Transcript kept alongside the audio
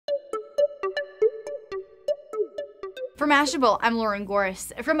For Mashable, I'm Lauren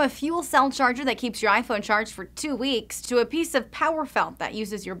Goris. From a fuel cell charger that keeps your iPhone charged for 2 weeks to a piece of power felt that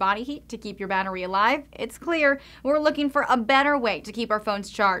uses your body heat to keep your battery alive, it's clear we're looking for a better way to keep our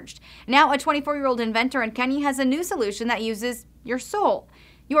phones charged. Now, a 24-year-old inventor in Kenya has a new solution that uses your soul.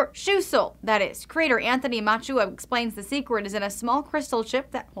 Your shoe sole, that is. Creator Anthony Machua explains the secret is in a small crystal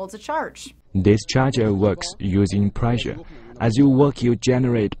chip that holds a charge. This charger works using pressure. As you work, you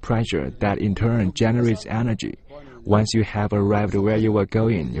generate pressure that in turn generates energy. Once you have arrived where you are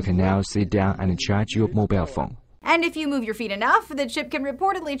going, you can now sit down and charge your mobile phone. And if you move your feet enough, the chip can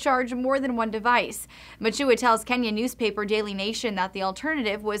reportedly charge more than one device. Machua tells Kenya newspaper Daily Nation that the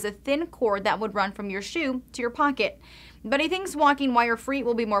alternative was a thin cord that would run from your shoe to your pocket. But he thinks walking wire-free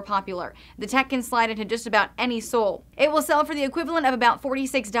will be more popular. The tech can slide into just about any sole. It will sell for the equivalent of about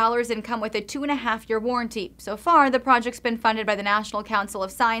 $46 and come with a 2.5-year warranty. So far, the project's been funded by the National Council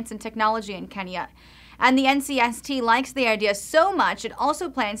of Science and Technology in Kenya. And the NCST likes the idea so much, it also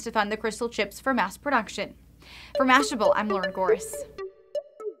plans to fund the crystal chips for mass production. For Mashable, I'm Lauren Goris.